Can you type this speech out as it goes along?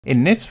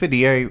In this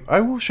video,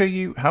 I will show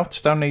you how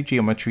to download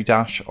Geometry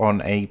Dash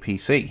on a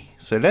PC.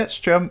 So let's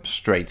jump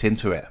straight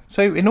into it.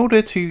 So in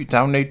order to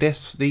download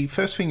this, the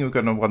first thing you're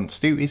going to want to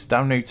do is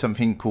download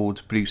something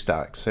called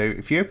BlueStacks. So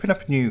if you open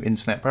up a new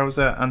internet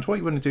browser, and what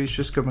you want to do is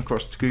just come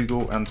across to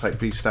Google and type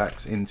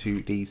BlueStacks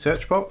into the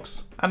search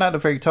box. And at the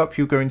very top,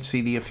 you're going to see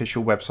the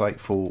official website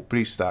for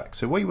BlueStacks.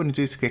 So what you want to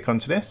do is click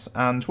onto this,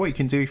 and what you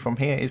can do from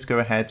here is go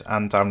ahead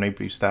and download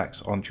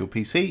BlueStacks onto your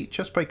PC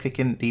just by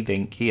clicking the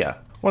link here.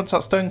 Once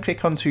that's done,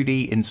 click onto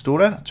the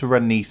installer to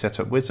run the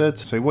setup wizard.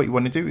 So what you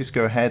want to do is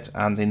go ahead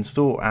and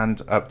install and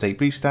update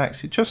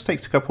BlueStacks. It just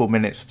takes a couple of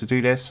minutes to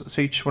do this,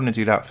 so you just want to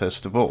do that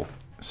first of all.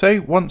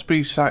 So once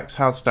BlueStacks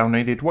has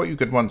downloaded, what you're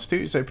going to want to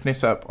do is open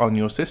this up on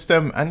your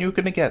system, and you're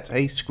going to get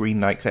a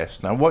screen like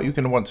this. Now what you're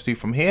going to want to do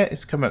from here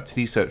is come up to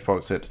the search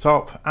box at the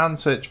top and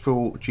search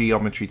for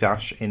Geometry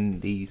Dash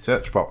in the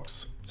search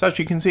box. So as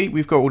you can see,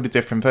 we've got all the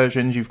different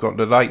versions. You've got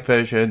the light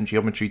version,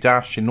 Geometry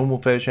Dash, the normal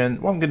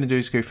version. What I'm going to do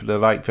is go for the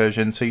light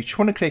version. So you just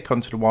want to click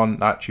onto the one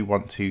that you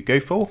want to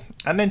go for,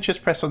 and then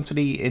just press onto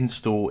the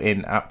install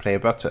in app player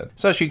button.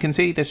 So as you can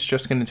see, this is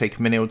just going to take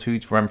a minute or two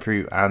to run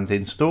through and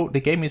install. The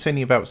game is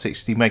only about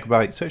 60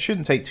 megabytes, so it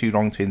shouldn't take too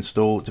long to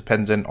install,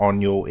 dependent on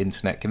your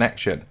internet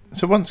connection.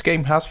 So once the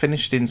game has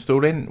finished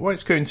installing, what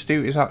it's going to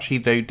do is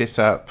actually load this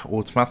up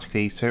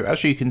automatically. So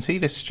as you can see,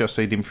 this is just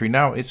loading through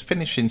now. It's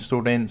finished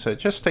installing, so it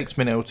just takes a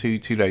minute or two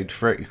to load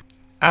through.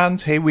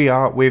 And here we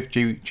are with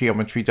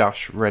Geometry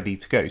Dash ready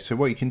to go. So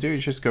what you can do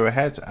is just go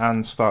ahead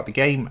and start the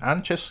game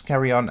and just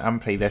carry on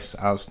and play this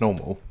as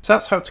normal. So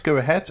that's how to go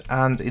ahead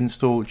and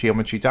install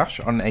Geometry Dash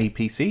on a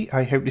PC.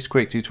 I hope this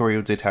quick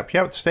tutorial did help you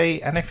out today,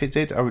 and if it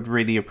did, I would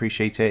really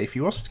appreciate it if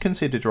you was to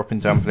consider dropping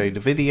down below the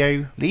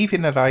video,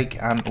 leaving a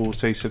like, and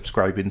also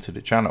subscribing to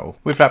the channel.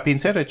 With that being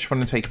said, I just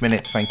want to take a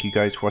minute to thank you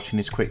guys for watching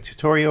this quick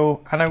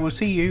tutorial, and I will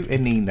see you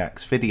in the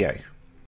next video.